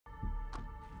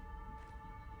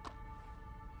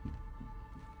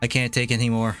I can't take any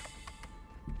more.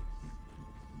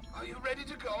 Are you ready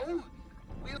to go?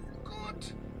 We're good.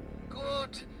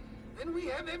 Good. Then we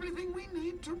have everything we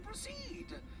need to proceed.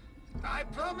 I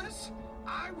promise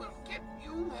I will get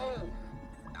you home.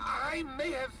 I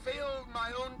may have failed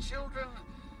my own children,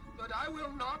 but I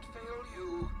will not fail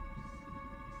you.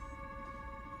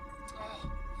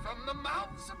 Oh, from the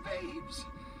mouths of babes.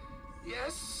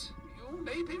 Yes, you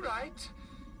may be right.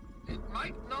 It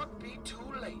might not be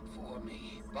too late for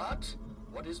me, but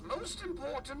what is most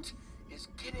important is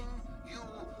getting you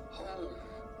home.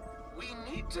 We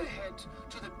need to head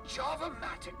to the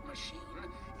Java-matic machine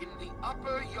in the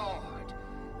upper yard.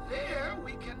 There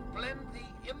we can blend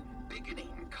the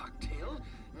Embiggening cocktail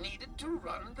needed to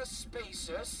run the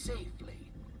spacer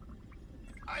safely.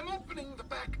 I'm opening the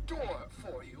back door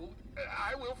for you.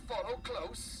 I will follow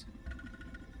close.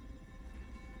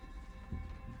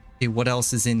 Okay, what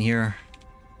else is in here?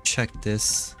 Check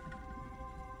this.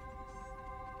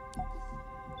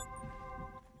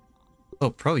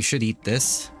 Oh, probably should eat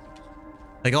this.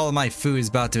 Like, all of my food is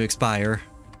about to expire.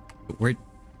 Where...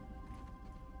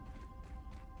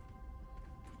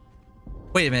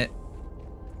 Wait a minute.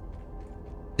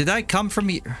 Did I come from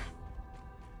here?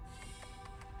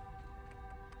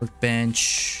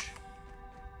 Workbench.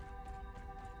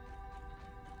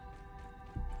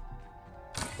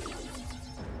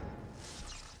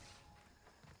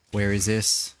 Where is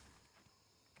this?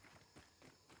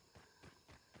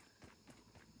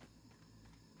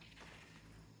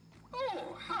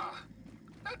 Oh, huh.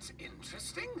 That's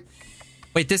interesting.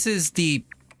 Wait, this is the...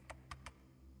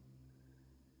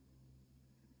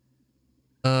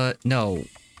 no.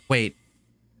 Wait.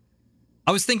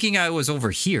 I was thinking I was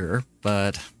over here,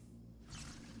 but...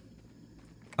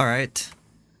 Alright.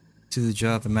 To the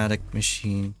Java-matic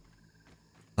machine.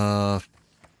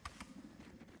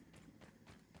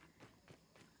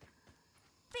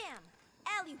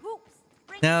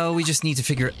 Now we just need to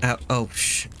figure out... Oh,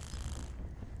 shit.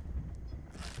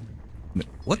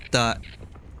 What the...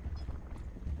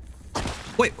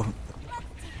 Wait.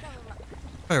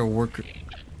 Fireworker.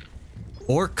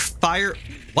 Orc fire...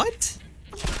 What?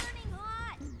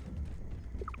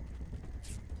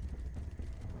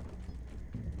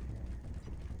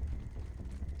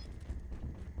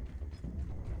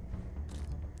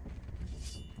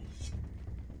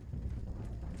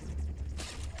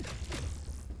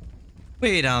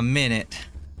 Wait a minute.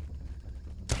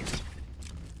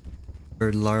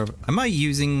 Bird larva. Am I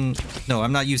using... No,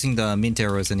 I'm not using the mint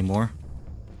arrows anymore.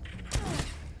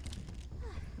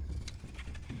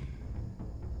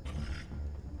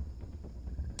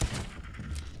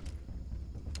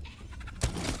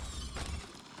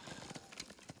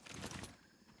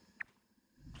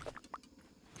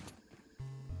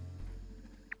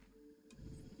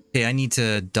 Okay, I need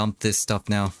to dump this stuff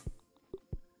now.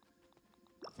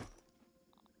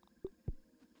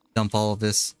 Dump all of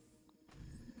this.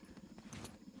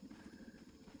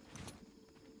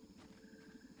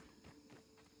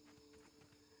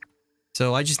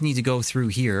 So I just need to go through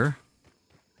here.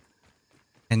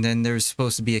 And then there's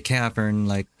supposed to be a cavern,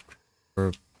 like,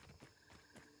 or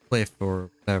cliff or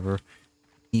whatever.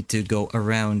 Need to go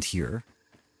around here.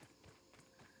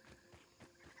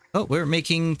 Oh, we're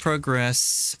making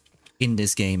progress in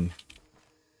this game.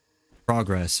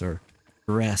 Progress or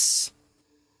progress.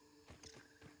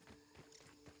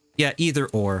 Yeah, either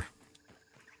or.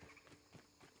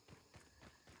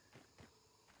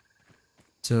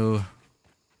 So,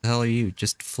 the hell are you?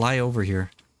 Just fly over here.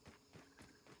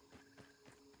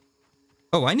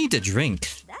 Oh, I need to drink.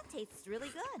 That tastes really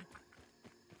good.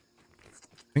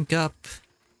 Drink up.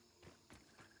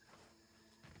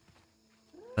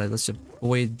 Let's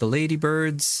avoid the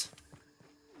ladybirds.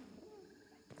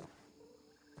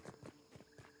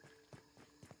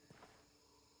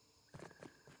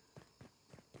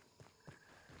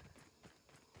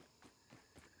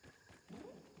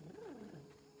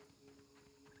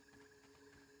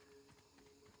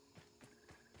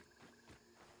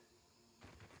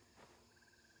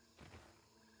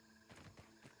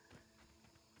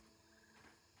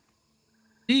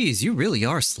 Jeez, you really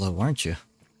are slow, aren't you?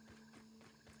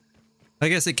 I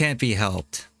guess it can't be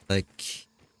helped. Like,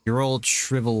 you're all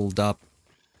shriveled up.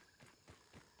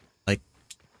 Like,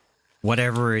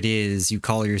 whatever it is you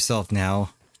call yourself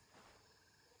now.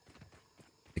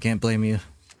 I can't blame you.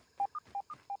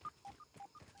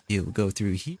 You'll go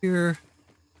through here.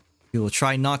 You will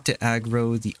try not to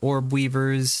aggro the orb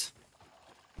weavers.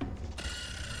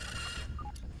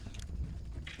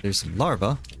 There's some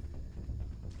larvae.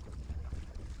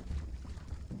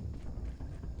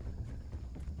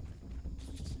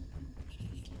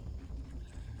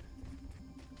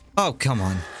 Oh, come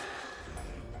on.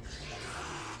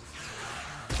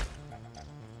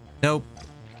 Nope.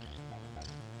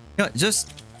 You know,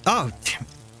 just... Oh,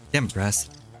 damn brass.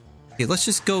 Okay, let's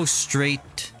just go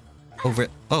straight over...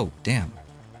 Oh, damn.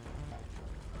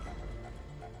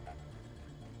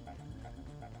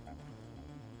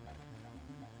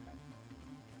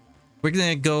 We're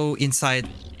gonna go inside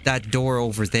that door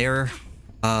over there,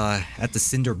 at the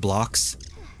cinder blocks.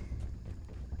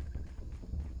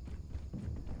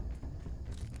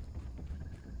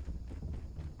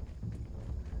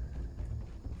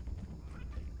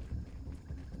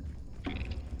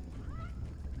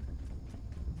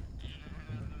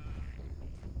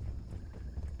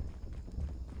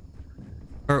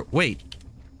 Or, wait.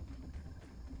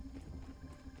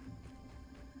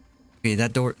 Okay,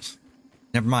 that door...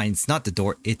 Never mind, it's not the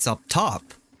door, it's up top.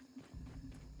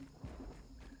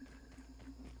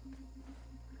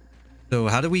 So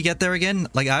how do we get there again?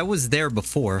 Like, I was there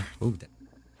before. Ooh,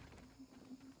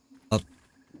 up.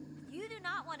 You do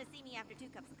not want to see me after 2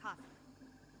 cups of coffee.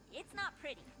 It's not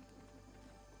pretty.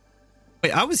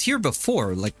 Wait, I was here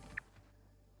before. Like,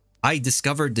 I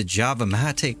discovered the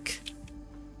Java-matic.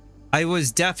 I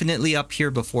was definitely up here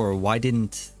before. Why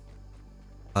didn't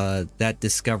that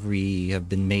discovery have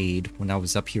been made when I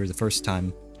was up here the first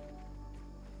time?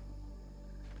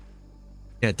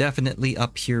 Yeah, definitely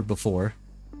up here before.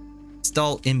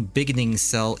 Install embiggening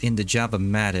cell in the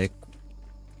Java-matic.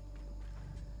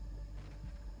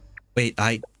 Wait,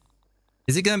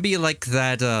 is it gonna be like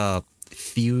that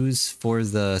fuse for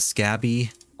the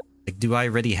scabby? Like, do I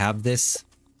already have this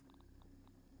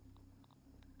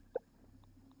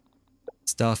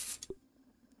stuff?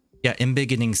 Yeah,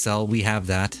 embiggening cell, we have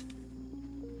that.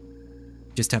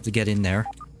 Just have to get in there.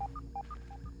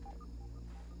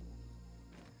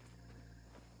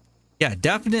 Yeah,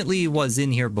 definitely was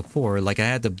in here before. Like, I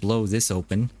had to blow this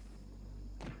open.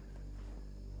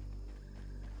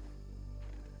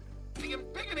 The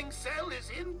embiggening cell is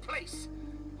in place.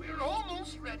 We're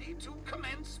almost ready to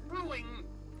commence brewing.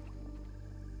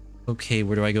 Okay,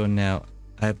 where do I go now?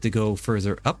 I have to go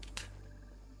further up.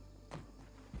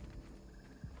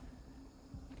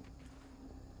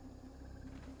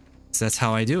 So that's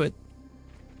how I do it.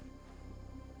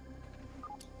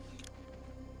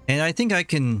 And I think I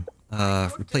can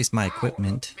replace my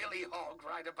equipment. Billy Hog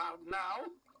right about now.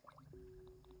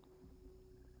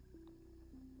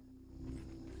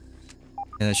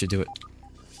 And that should do it.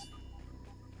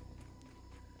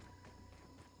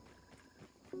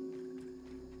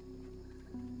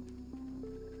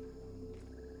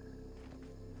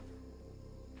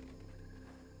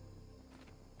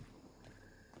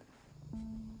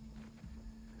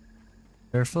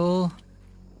 Careful.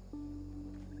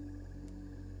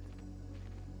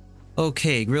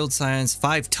 Okay, grilled science,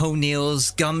 5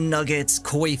 toenails, gum nuggets,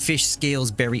 koi fish scales,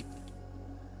 berry.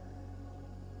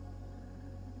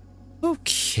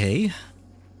 Okay.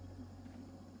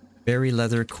 Berry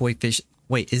leather, koi fish.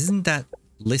 Wait, isn't that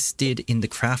listed in the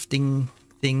crafting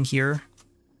thing here?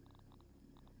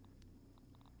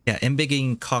 Yeah,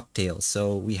 embiggening cocktail.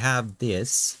 So we have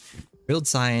this. Grilled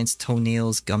science,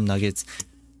 toenails, gum nuggets.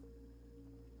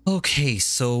 Okay,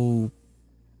 so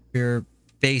we're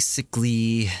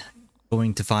basically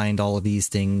going to find all of these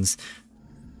things.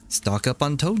 Stock up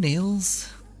on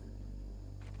toenails.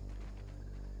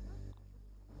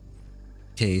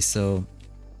 Okay, so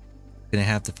gonna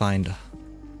have to find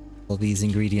all these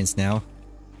ingredients now.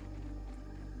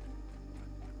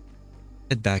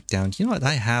 Head back down. You know what?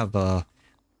 I have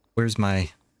where's my...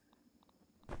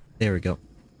 There we go.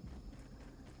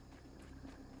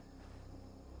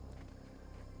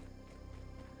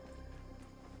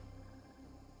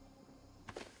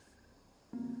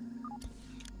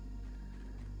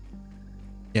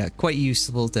 Yeah, quite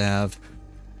useful to have.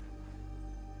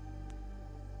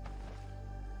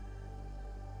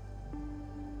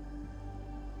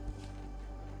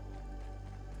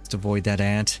 Just avoid that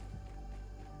ant.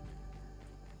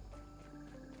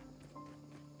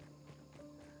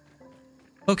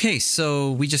 Okay,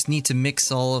 so we just need to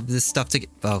mix all of this stuff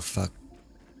together. Oh, fuck.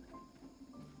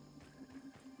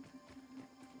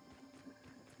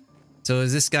 So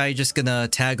is this guy just gonna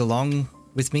tag along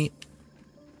with me?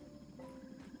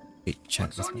 Wait, chat.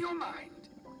 What's on your mind?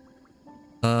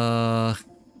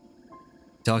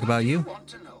 Talk about you? Want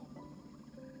to know?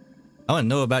 I want to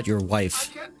know about your I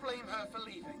wife. can't blame her for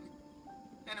leaving.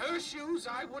 In her shoes,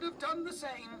 I would have done the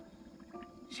same.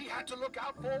 She had to look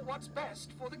out for what's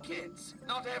best for the kids.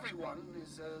 Not everyone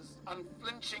is as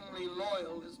unflinchingly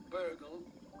loyal as Burgle.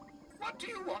 What do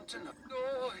you want to know?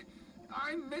 Oh,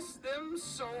 I miss them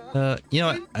so. You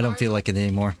know what? I don't feel like it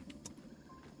anymore.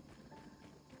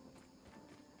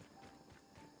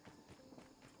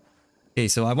 Okay,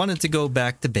 so I wanted to go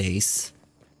back to base.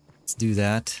 Let's do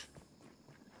that.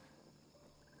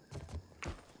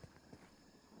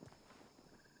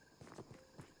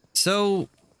 So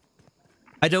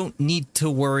I don't need to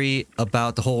worry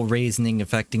about the whole raisening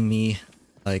affecting me.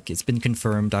 Like, it's been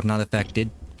confirmed I'm not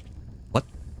affected. What?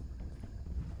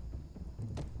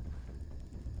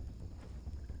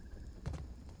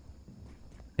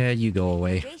 Yeah, you go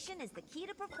away. Motivation is the key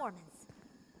to performance.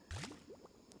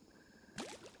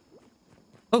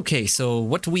 Okay, so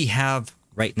what do we have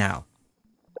right now?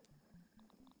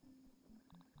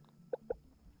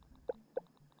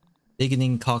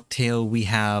 Embiggening Cocktail, we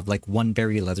have like 1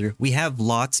 berry leather. We have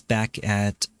lots back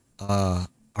at our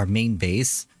main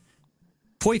base.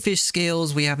 Koi fish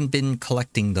scales, we haven't been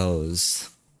collecting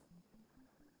those.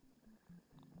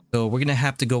 So we're gonna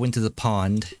have to go into the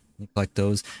pond and collect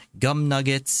those. Gum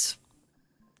nuggets,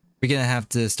 we're gonna have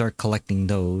to start collecting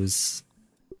those.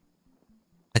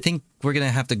 I think we're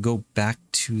gonna have to go back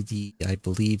to the, I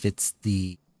believe it's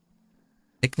the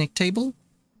picnic table?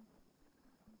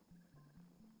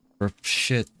 Or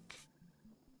shit.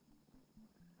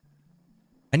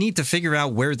 I need to figure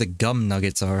out where the gum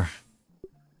nuggets are.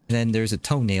 And then there's the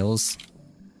toenails.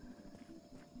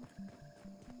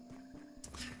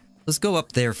 Let's go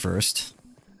up there first.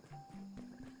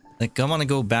 Like, I want to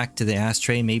go back to the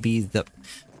ashtray, maybe the...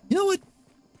 You know what?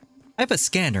 I have a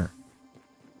scanner.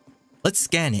 Let's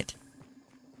scan it.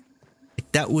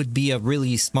 Like, that would be a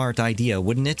really smart idea,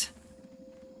 wouldn't it?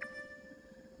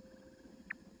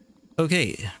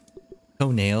 Okay.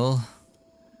 Toenail.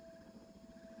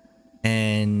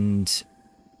 And...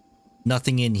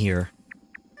 nothing in here.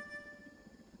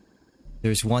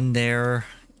 There's one there.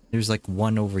 There's like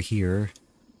one over here.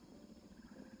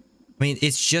 I mean,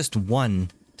 it's just one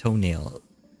toenail.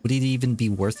 Would it even be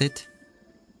worth it?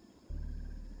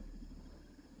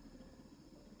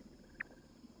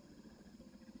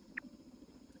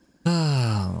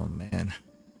 Oh, man.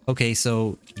 Okay,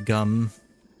 so gum.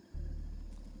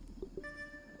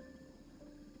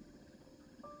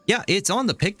 Yeah, it's on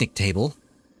the picnic table.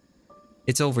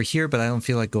 It's over here, but I don't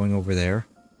feel like going over there.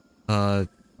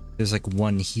 There's like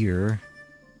one here.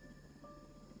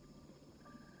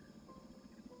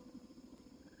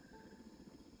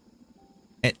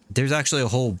 And there's actually a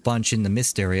whole bunch in the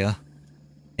mist area.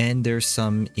 And there's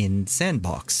some in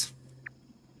sandbox.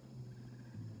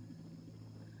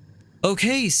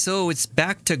 Okay, so it's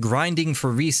back to grinding for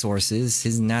resources.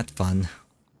 Isn't that fun?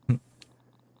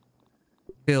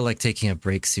 Feel like taking a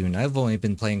break soon. I've only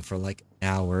been playing for like an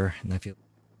hour and I feel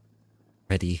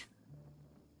ready.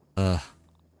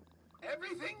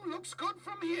 Everything looks good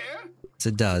from here. Yes,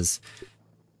 it does.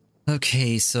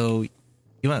 Okay, so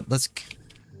you want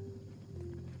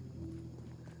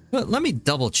let me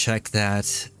double check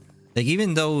that. Like,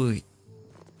 even though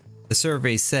the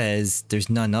survey says there's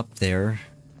none up there,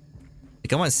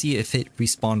 like, I want to see if it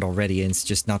respawned already and it's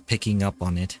just not picking up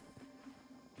on it.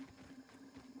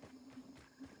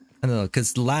 I don't know,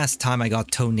 because the last time I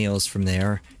got toenails from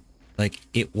there, like,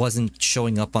 it wasn't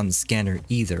showing up on the scanner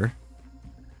either.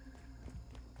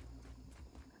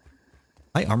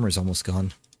 My armor's almost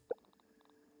gone.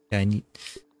 Yeah, and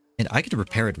I could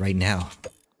repair it right now.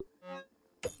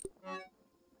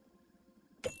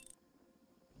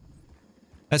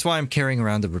 That's why I'm carrying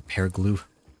around the repair glue.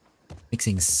 Makes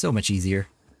things so much easier.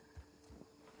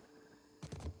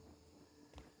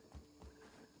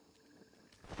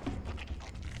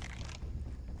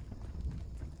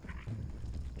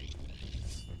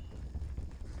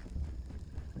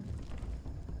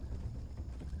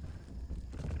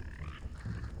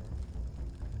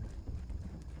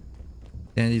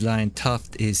 Dandelion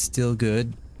tuft is still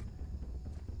good.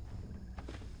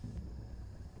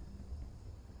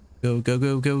 Go, go,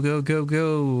 go, go, go, go,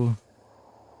 go.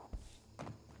 I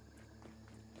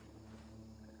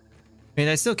mean,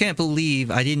 I still can't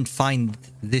believe I didn't find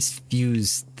this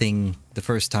fuse thing the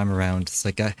first time around. It's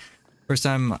like first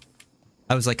time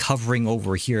I was like hovering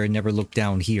over here and never looked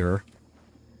down here.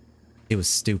 It was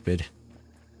stupid.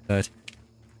 But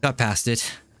got past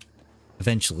it.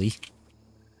 Eventually.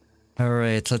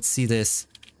 Alright, let's see this.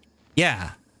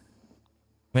 Yeah!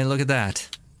 I mean, look at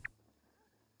that.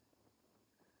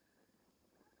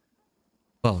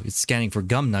 Well, it's scanning for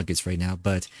gum nuggets right now,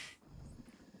 but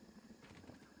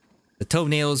the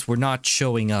toenails were not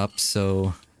showing up,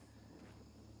 so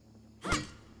I'm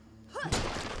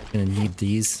gonna need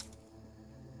these.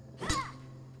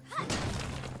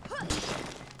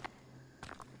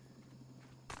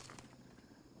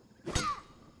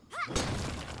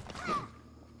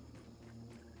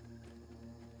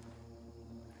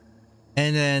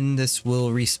 And then this will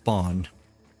respawn.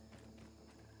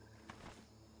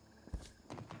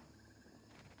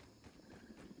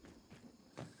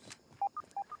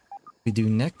 We do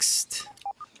next.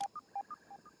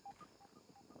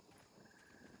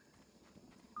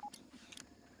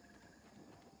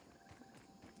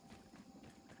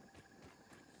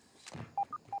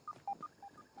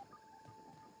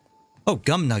 Oh,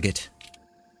 gum nugget.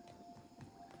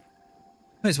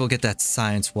 Might as well get that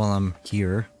science while I'm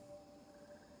here.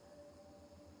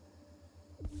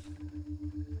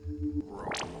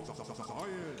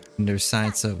 And there's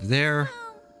science over there.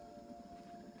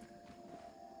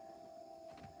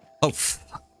 Oh,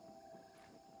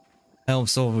 I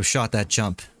almost overshot that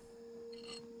jump.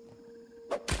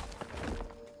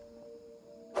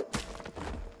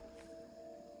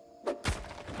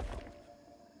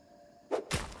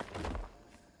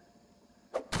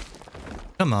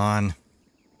 Come on.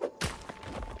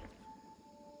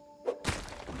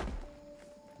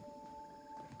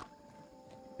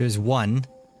 There's one. Is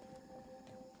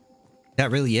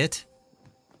that really it?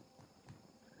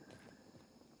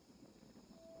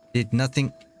 Did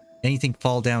anything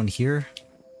fall down here?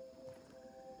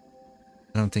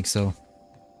 I don't think so.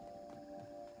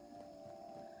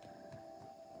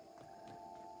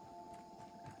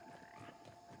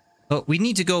 Oh, we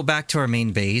need to go back to our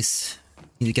main base.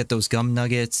 Need to get those gum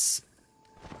nuggets.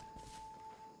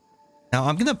 Now,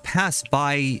 I'm gonna pass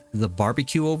by the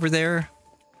barbecue over there,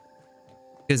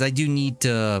 because I do need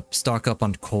to stock up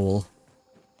on coal.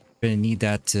 We're gonna need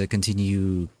that to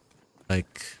continue,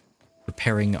 like,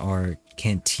 preparing our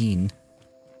canteen.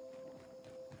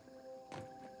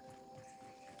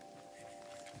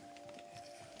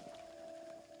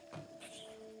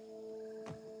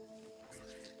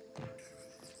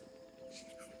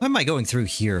 Why am I going through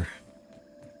here?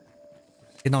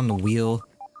 Get on the wheel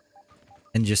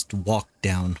and just walk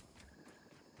down.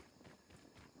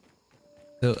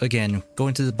 So again,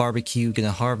 going to the barbecue,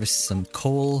 gonna harvest some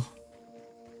coal.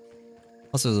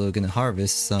 Also gonna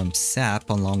harvest some sap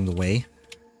along the way.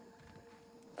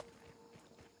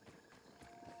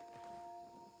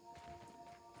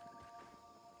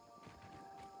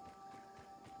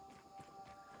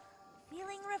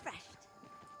 Feeling refreshed.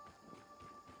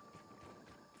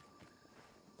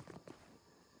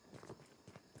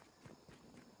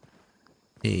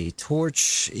 A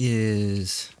torch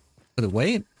is put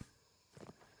away.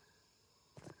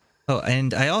 Oh,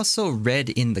 and I also read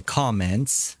in the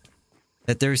comments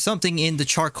that there's something in the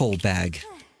charcoal bag.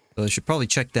 So I should probably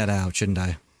check that out, shouldn't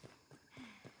I?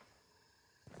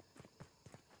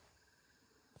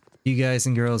 You guys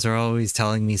and girls are always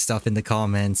telling me stuff in the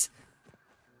comments.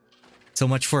 So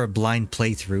much for a blind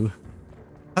playthrough.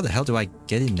 How the hell do I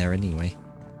get in there anyway?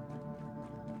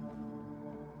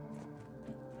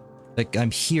 Like,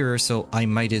 I'm here, so I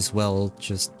might as well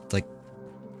just, like,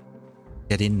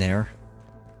 get in there.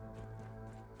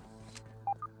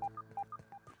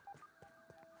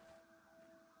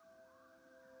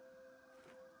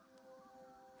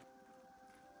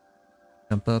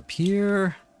 Jump up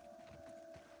here.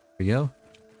 There we go.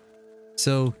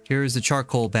 So, here's the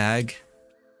charcoal bag.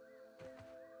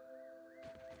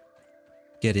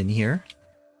 Get in here.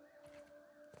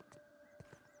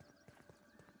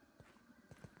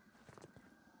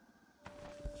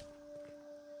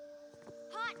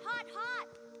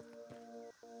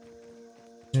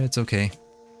 It's okay.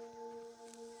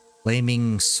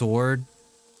 Flaming sword.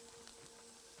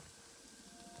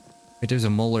 Wait, there's a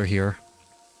molar here.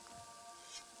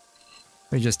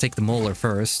 Let me just take the molar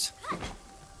first.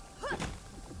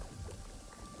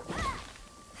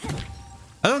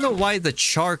 I don't know why the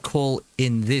charcoal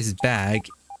in this bag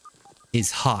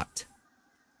is hot.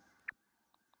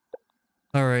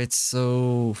 Alright,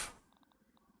 so...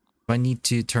 do I need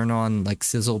to turn on, like,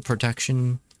 sizzle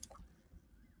protection?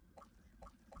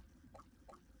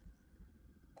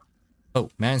 Oh,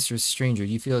 Master Stranger,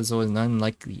 you feel as though an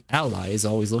unlikely ally is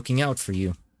always looking out for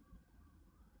you.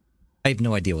 I have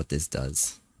no idea what this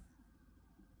does.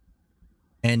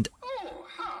 And... Oh,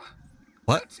 huh.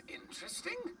 What? That's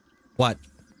interesting. What?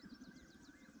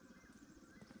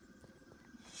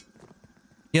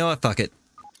 You know what? Fuck it.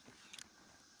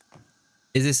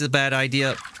 Is this a bad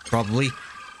idea? Probably.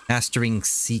 Mastering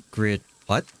secret...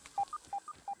 what?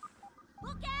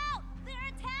 Look out! They're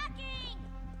attacking!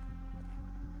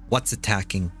 What's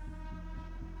attacking?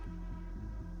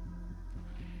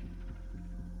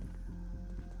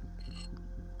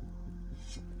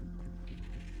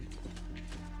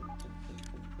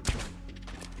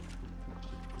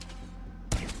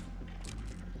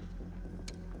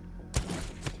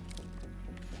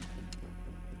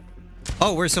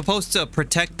 Oh, we're supposed to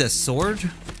protect the sword?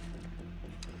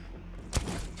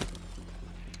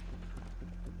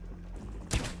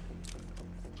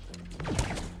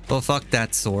 Well, fuck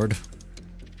that sword. If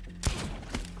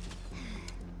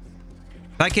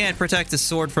I can't protect the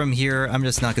sword from here, I'm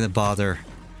just not gonna bother.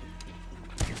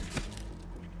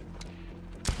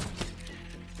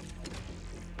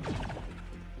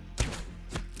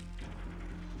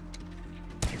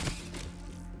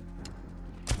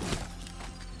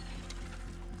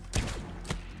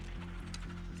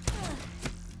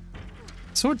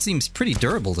 Sword seems pretty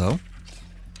durable, though.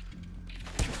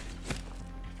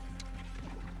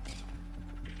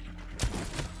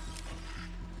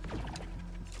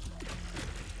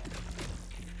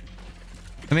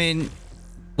 I mean,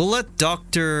 we'll let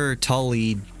Dr.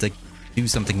 Tully, like, do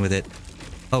something with it.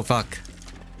 Oh, fuck.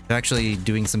 They're actually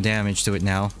doing some damage to it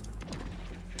now.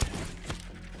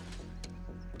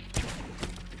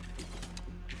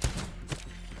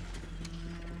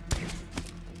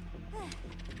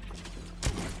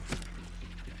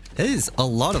 There is a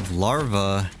lot of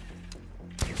larva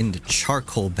in the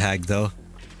charcoal bag, though.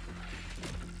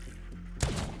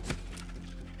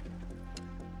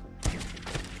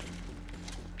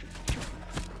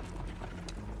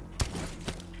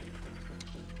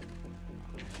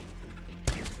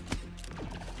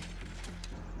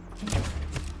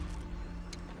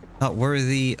 Not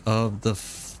worthy of the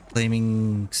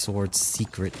flaming sword's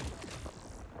secret.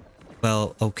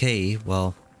 Well, okay,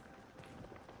 well.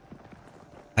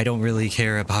 I don't really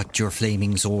care about your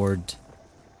flaming sword.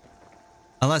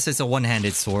 Unless it's a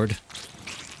one-handed sword.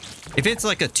 If it's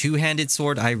like a two-handed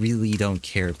sword, I really don't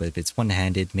care. But if it's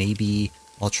one-handed, maybe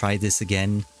I'll try this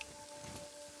again.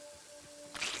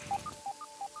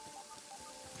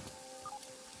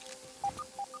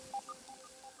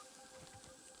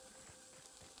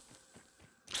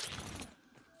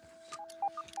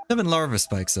 Seven larva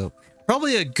spikes, though.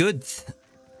 Probably a good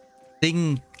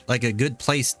thing, like a good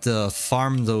place to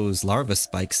farm those larva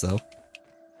spikes, though.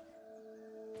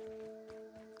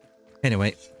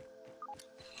 Anyway.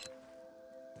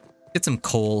 Get some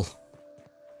coal.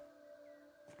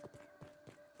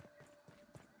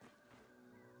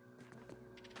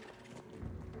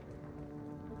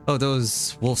 Oh,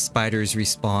 those wolf spiders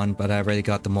respawn, but I already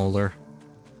got the molar.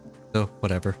 So,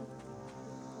 whatever.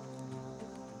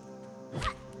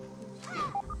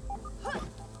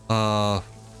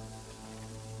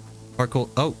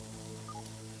 Charcoal. Oh.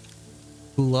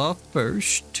 Cool off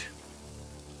first.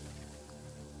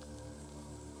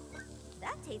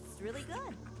 That tastes really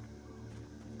good.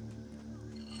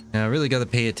 Yeah, I really gotta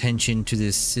pay attention to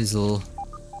this sizzle.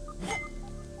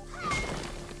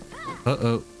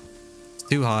 Uh-oh. It's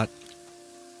too hot.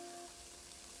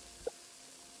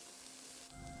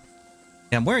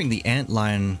 Yeah, I'm wearing the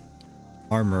antlion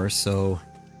armor, so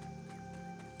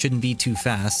shouldn't be too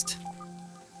fast.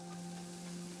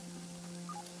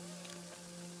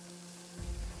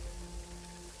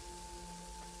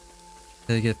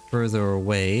 Gotta get further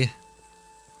away.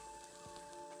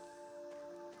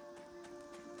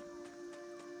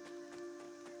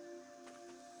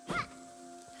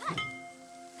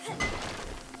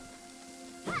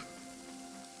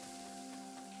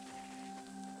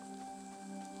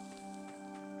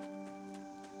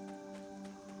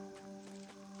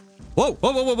 Whoa,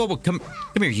 whoa, whoa, whoa, whoa, whoa, come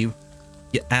here, you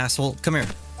asshole, come here.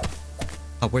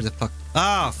 Oh, where the fuck?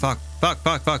 Ah, fuck.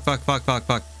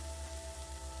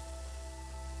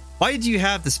 Why did you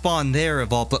have the spawn there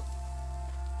of all the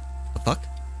fuck?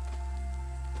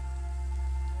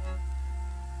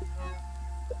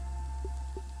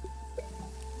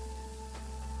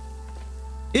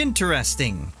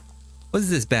 Interesting. What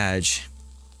is this badge?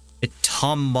 A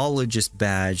tomologist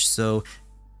badge, so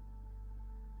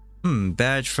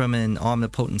badge from an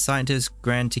omnipotent scientist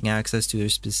granting access to their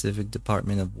specific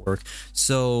department of work.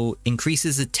 So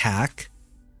increases attack.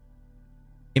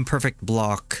 Imperfect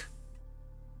block.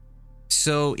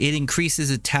 So it increases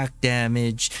attack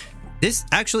damage. This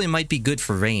actually might be good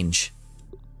for range.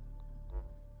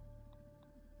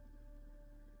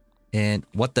 And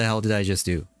what the hell did I just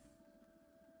do?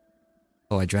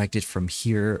 Oh, I dragged it from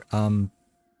here. Where's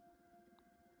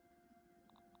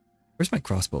my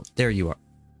crossbow? There you are.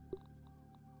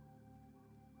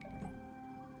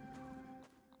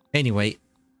 Anyway,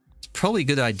 it's probably a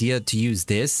good idea to use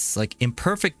this. Like,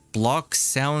 imperfect block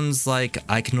sounds like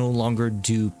I can no longer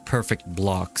do perfect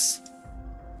blocks.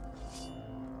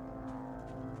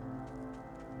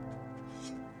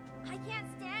 I can't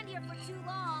stand here for too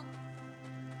long.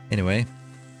 Anyway.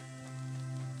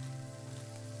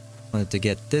 Wanted to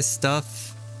get this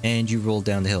stuff, and you roll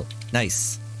down the hill.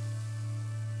 Nice.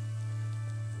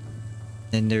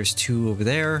 Then there's two over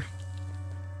there.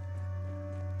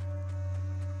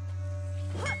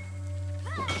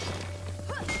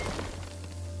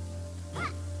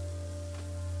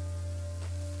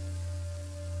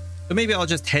 So maybe I'll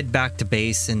just head back to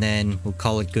base and then we'll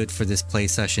call it good for this play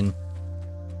session.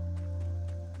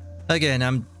 Again,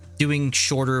 I'm doing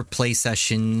shorter play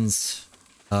sessions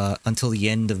until the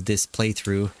end of this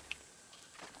playthrough.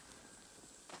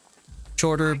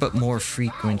 Shorter but more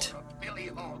frequent. Billy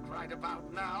Hog right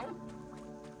about now.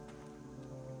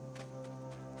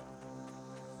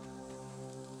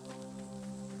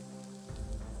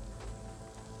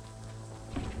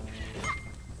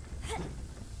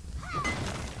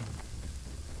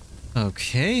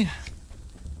 Okay.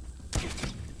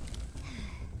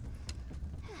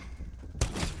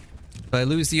 If I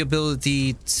lose the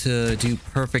ability to do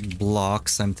perfect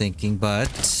blocks, I'm thinking,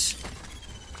 but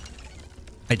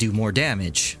I do more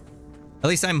damage. At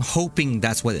least I'm hoping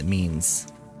that's what it means.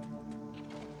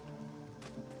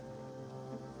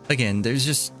 Again, there's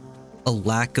just a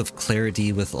lack of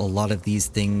clarity with a lot of these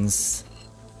things.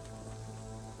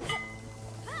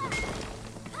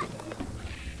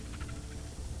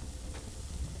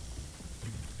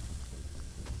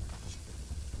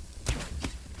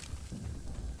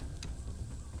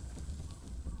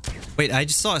 Wait, I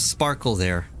just saw a sparkle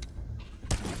there.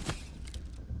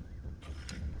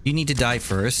 You need to die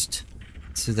first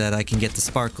so that I can get the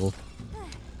sparkle.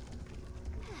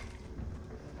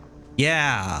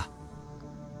 Yeah.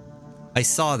 I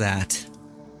saw that.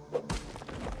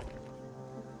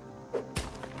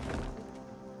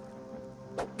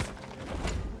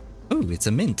 Oh, it's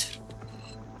a mint.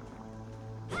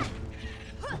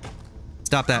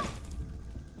 Stop that.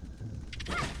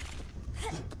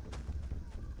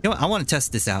 You know what? I want to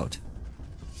test this out.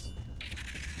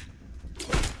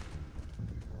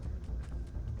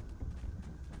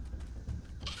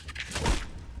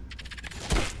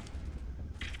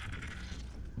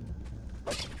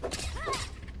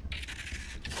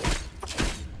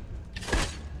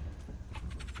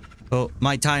 Well,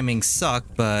 my timing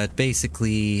sucked, but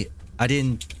basically I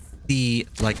didn't see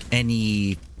like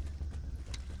any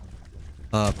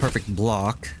perfect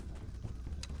block.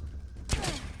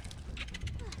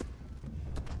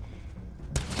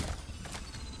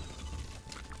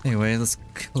 Anyway, let's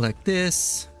collect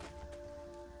this.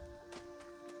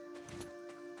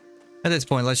 At this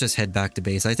point, let's just head back to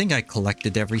base. I think I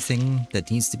collected everything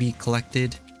that needs to be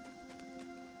collected.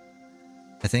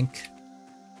 I think.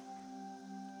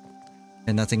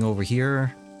 And nothing over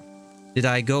here. Did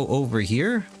I go over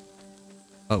here?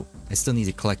 Oh, I still need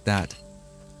to collect that.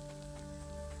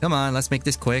 Come on, let's make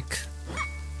this quick.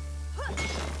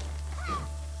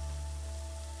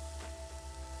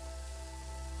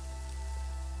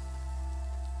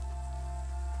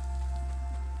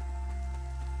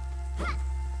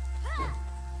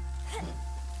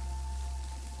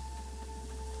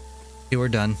 Okay, we're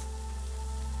done.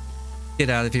 Get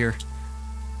out of here.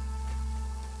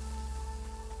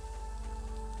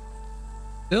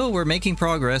 Still, we're making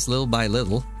progress little by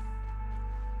little.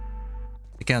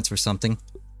 It counts for something.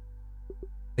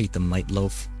 Eat the mite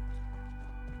loaf.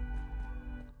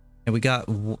 And we got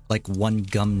like one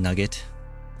gum nugget.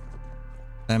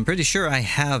 I'm pretty sure I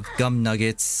have gum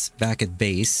nuggets back at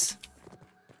base.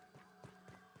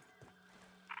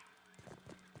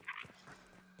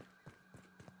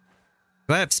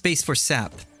 Do I have space for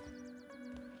sap?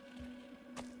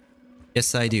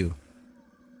 Yes, I do.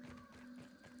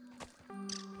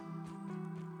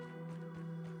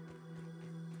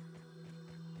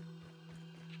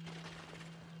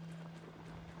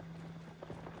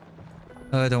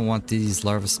 I don't want these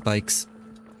larva spikes.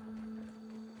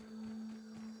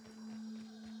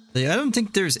 I don't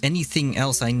think there's anything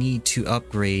else I need to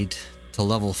upgrade to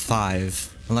level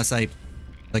 5. Unless I,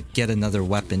 like, get another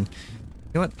weapon.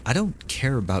 You know what? I don't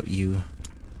care about you,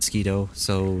 Mosquito,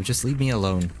 so just leave me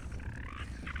alone.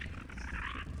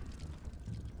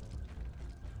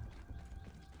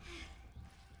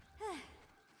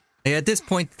 Hey, at this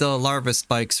point, the larva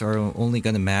spikes are only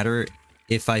gonna matter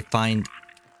if I find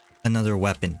another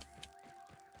weapon.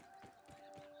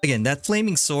 Again, that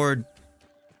flaming sword,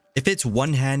 if it's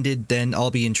one-handed, then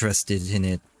I'll be interested in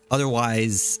it.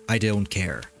 Otherwise, I don't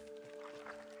care.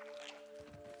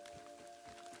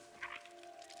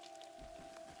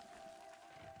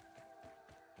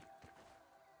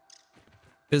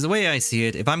 Because the way I see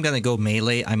it, if I'm gonna go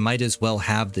melee, I might as well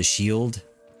have the shield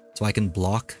so I can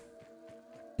block.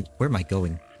 Where am I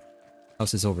going?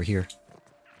 House is over here.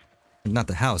 Not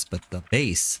the house, but the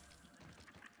base.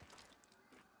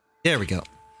 There we go.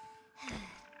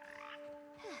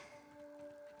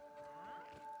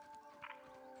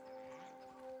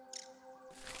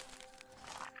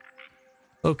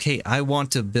 Okay, I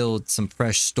want to build some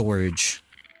fresh storage.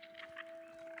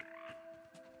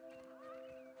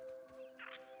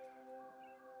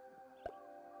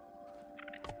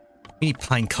 We need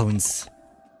pine cones.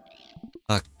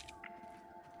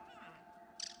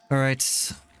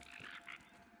 Alright.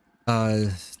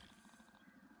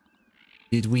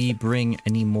 Did we bring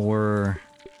any more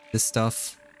this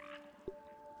stuff?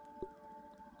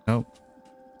 No.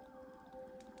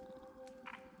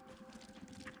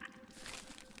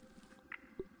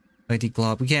 Mighty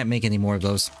Glob. We can't make any more of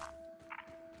those.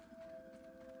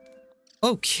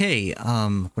 Okay,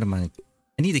 what am I?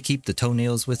 I need to keep the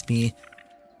toenails with me.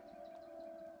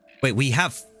 Wait, we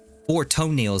have 4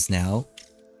 toenails now.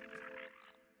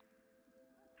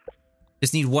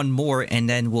 Just need one more and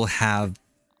then we'll have...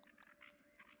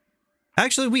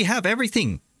 Actually, we have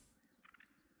everything.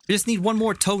 We just need one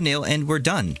more toenail and we're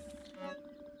done.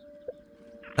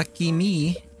 Lucky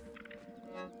me.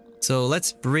 So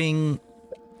let's bring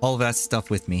all of that stuff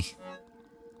with me.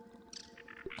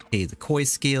 Okay, the koi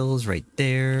scales right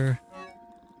there.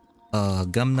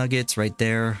 Gum nuggets right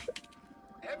there.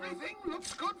 Everything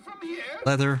looks good from here.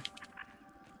 Leather.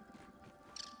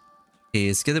 Okay,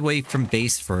 let's get away from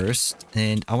base first.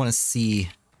 And I want to see...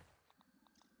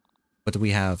 What do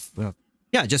we have?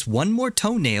 Yeah, just one more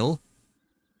toenail.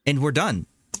 And we're done.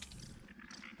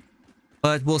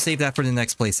 But we'll save that for the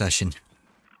next play session.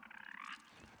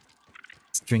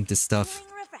 Let's drink this stuff.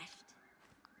 Feeling refreshed.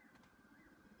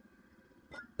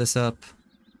 This up.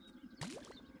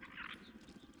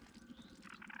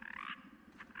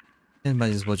 And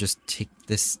might as well just take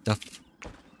this stuff.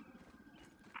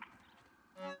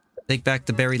 Take back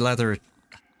the berry leather. Here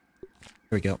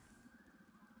we go.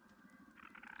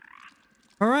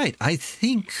 Alright, I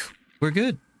think we're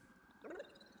good.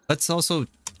 Let's also...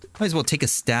 Might as well take a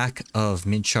stack of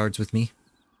mint shards with me.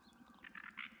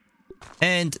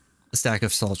 And a stack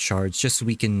of salt shards, just so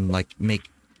we can, like, make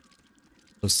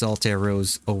those salt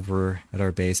arrows over at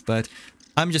our base. But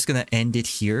I'm just gonna end it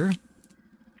here.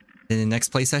 In the next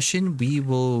play session, we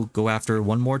will go after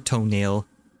one more toenail.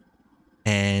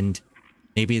 And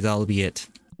maybe that'll be it.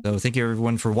 So thank you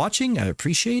everyone for watching. I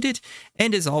appreciate it.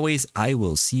 And as always, I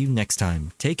will see you next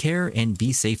time. Take care and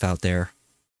be safe out there.